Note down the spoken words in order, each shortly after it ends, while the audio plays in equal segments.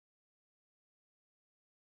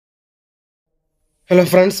Hello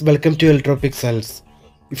friends, welcome to Ledtvrepair.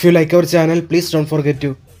 If you like our channel, please don't forget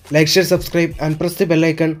to like, share, subscribe and press the bell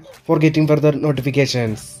icon for getting further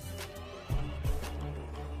notifications.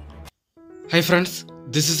 Hi friends,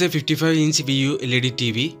 this is a 55-inch VU LED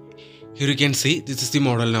TV. Here you can see this is the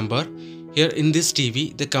model number. Here in this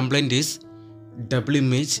TV, the complaint is double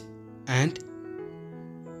image and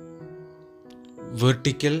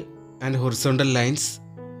vertical and horizontal lines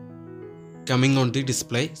coming on the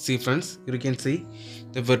display. See friends, here you can see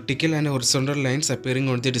the vertical and horizontal lines appearing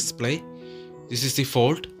on the display. This is the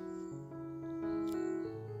fault.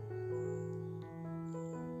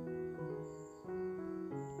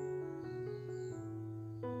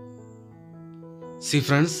 See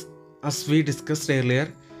friends, as we discussed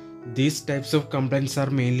earlier, these types of complaints are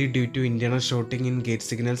mainly due to internal shorting in gate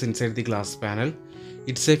signals inside the glass panel.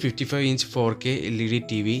 It's a 55-inch 4K LED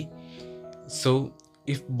TV. So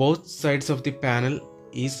if both sides of the panel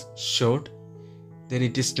is short, then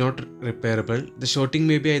it is not repairable. The shorting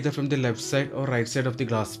may be either from the left side or right side of the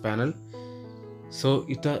glass panel. So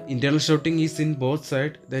if the internal shorting is in both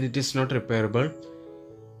sides, then it is not repairable.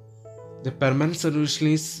 The permanent solution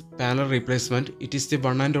is panel replacement. It is the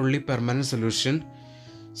one and only permanent solution.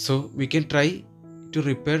 So we can try to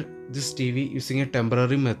repair this TV using a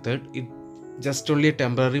temporary method. It's just only a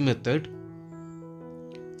temporary method.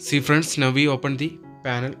 See friends, now we open the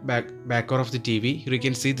panel back cover of the TV. Here you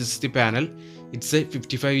can see this is the panel. It's a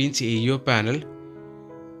 55-inch AEO panel.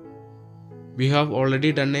 We have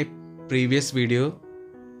already done a previous video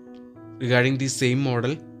regarding the same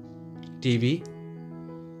model TV.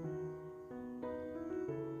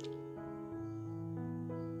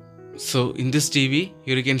 So in this TV,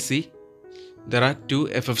 here you can see there are two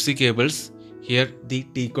FFC cables. Here the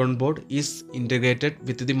T-con board is integrated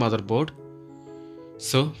with the motherboard.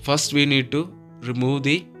 So first we need to remove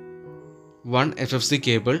the one FFC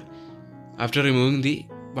cable. After removing the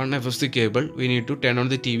one FFC cable, we need to turn on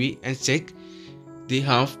the TV and check the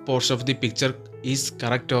half portion of the picture is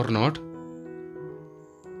correct or not.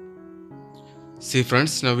 See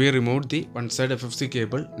friends, now we removed the one side FFC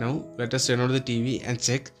cable. Now let us turn on the TV and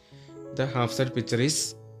check the half side picture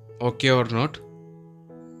is okay or not.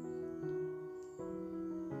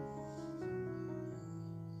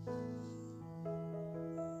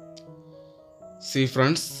 See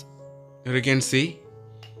friends, here you can see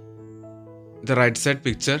the right side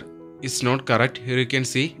picture is not correct. Here you can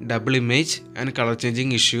see double image and color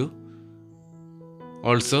changing issue.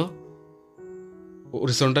 Also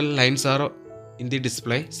horizontal lines are in the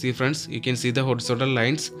display. See friends, you can see the horizontal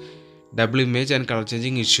lines, double image and color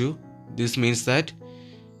changing issue. This means that,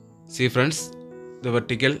 see friends, the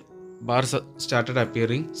vertical bars started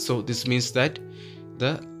appearing. So this means that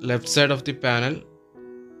the left side of the panel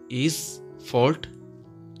is fault.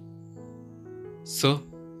 So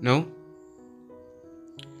now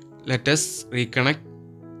let us reconnect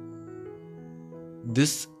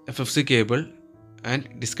this FFC cable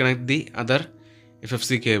and disconnect the other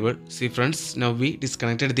FFC cable. See friends, now we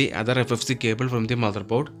disconnected the other FFC cable from the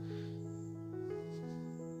motherboard.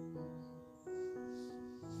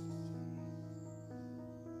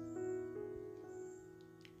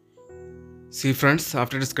 See friends,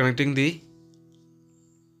 after disconnecting the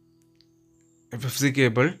FFC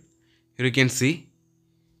cable, here you can see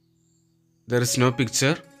there is no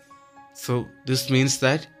picture. So this means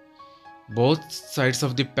that both sides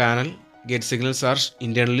of the panel gate signals are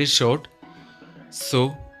internally short.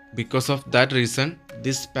 So because of that reason,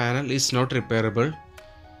 this panel is not repairable.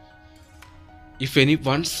 If any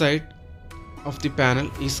one side of the panel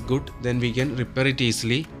is good, then we can repair it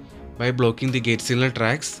easily by blocking the gate signal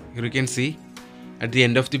tracks. Here you can see at the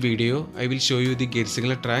end of the video, I will show you the gate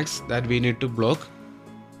signal tracks that we need to block.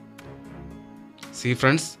 See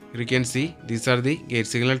friends, here you can see these are the gate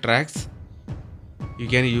signal tracks. You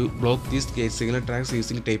can block these gate signal tracks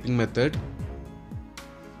using taping method.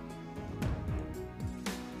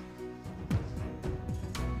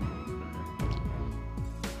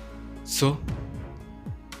 So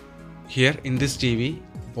here in this TV,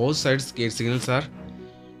 both sides gate signals are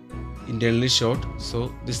internally short,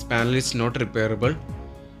 so this panel is not repairable.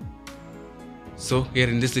 So here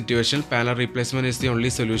in this situation, panel replacement is the only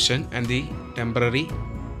solution and the temporary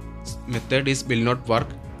method will not work.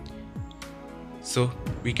 So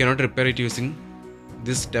we cannot repair it using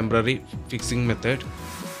this temporary fixing method.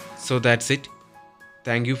 So that's it.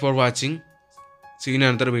 Thank you for watching. See you in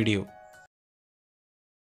another video.